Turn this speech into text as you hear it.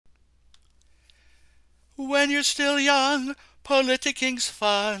When you're still young, politicking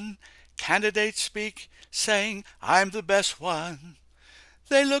fun. Candidates speak, saying, I'm the best one.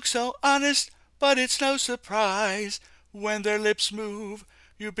 They look so honest, but it's no surprise. When their lips move,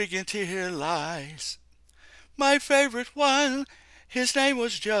 you begin to hear lies. My favorite one, his name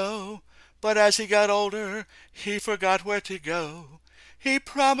was Joe, but as he got older, he forgot where to go. He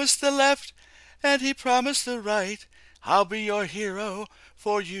promised the left, and he promised the right. I'll be your hero,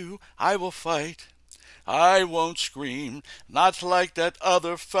 for you I will fight. I won't scream, not like that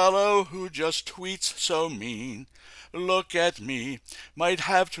other fellow who just tweets so mean. Look at me, might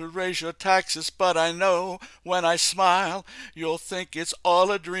have to raise your taxes, but I know when I smile you'll think it's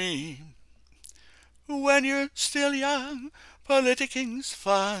all a dream. When you're still young, politicking's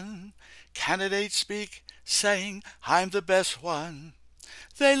fun. Candidates speak, saying, I'm the best one.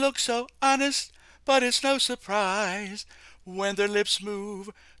 They look so honest, but it's no surprise. When their lips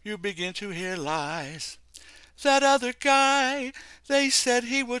move, you begin to hear lies. That other guy, they said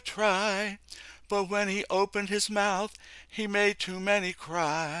he would try, but when he opened his mouth, he made too many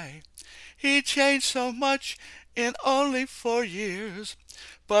cry. He changed so much in only 4 years,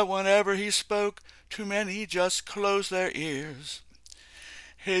 but whenever he spoke, too many just closed their ears.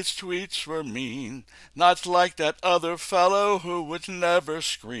 His tweets were mean, not like that other fellow who would never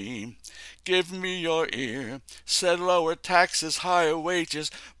scream. Give me your ear, said lower taxes, higher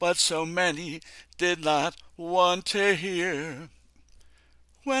wages, but so many did not want to hear.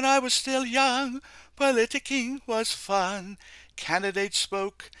 When I was still young, politicking was fun. Candidates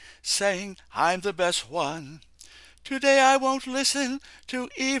spoke, saying, I'm the best one. Today I won't listen to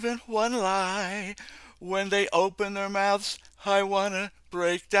even one lie. When they open their mouths, I wanna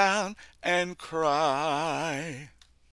break down and cry.